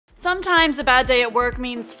Sometimes a bad day at work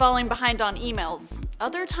means falling behind on emails.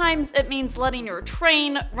 Other times it means letting your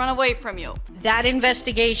train run away from you. That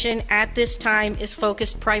investigation at this time is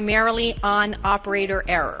focused primarily on operator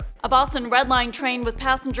error. A Boston Red Line train with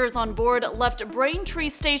passengers on board left Braintree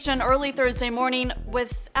Station early Thursday morning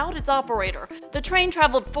without its operator. The train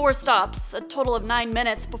traveled 4 stops, a total of 9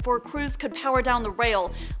 minutes, before crews could power down the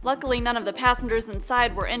rail. Luckily, none of the passengers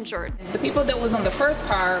inside were injured. The people that was on the first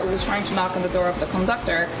car was trying to knock on the door of the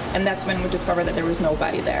conductor, and that's when we discovered that there was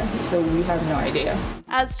nobody there. So we have no idea.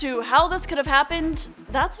 As to how this could have happened,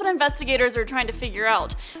 that's what investigators are trying to figure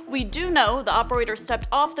out. We do know the operator stepped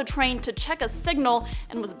off the train to check a signal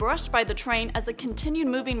and was brushed by the train as it continued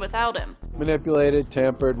moving without him. Manipulated,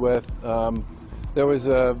 tampered with.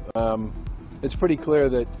 It's pretty clear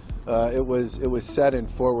that it was set in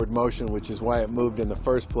forward motion, which is why it moved in the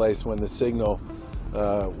first place when the signal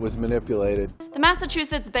was manipulated. The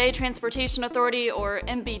Massachusetts Bay Transportation Authority, or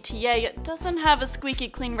MBTA, doesn't have a squeaky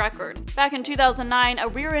clean record. Back in 2009, a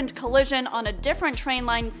rear-end collision on a different train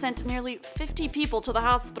line sent nearly 50 people to the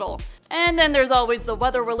hospital. And then there's always the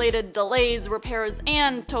weather-related delays, repairs,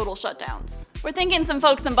 and total shutdowns. We're thinking some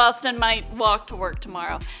folks in Boston might walk to work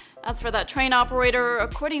tomorrow. As for that train operator,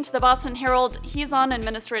 according to the Boston Herald, he's on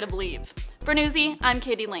administrative leave. For Newsy, I'm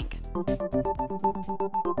Katie Link.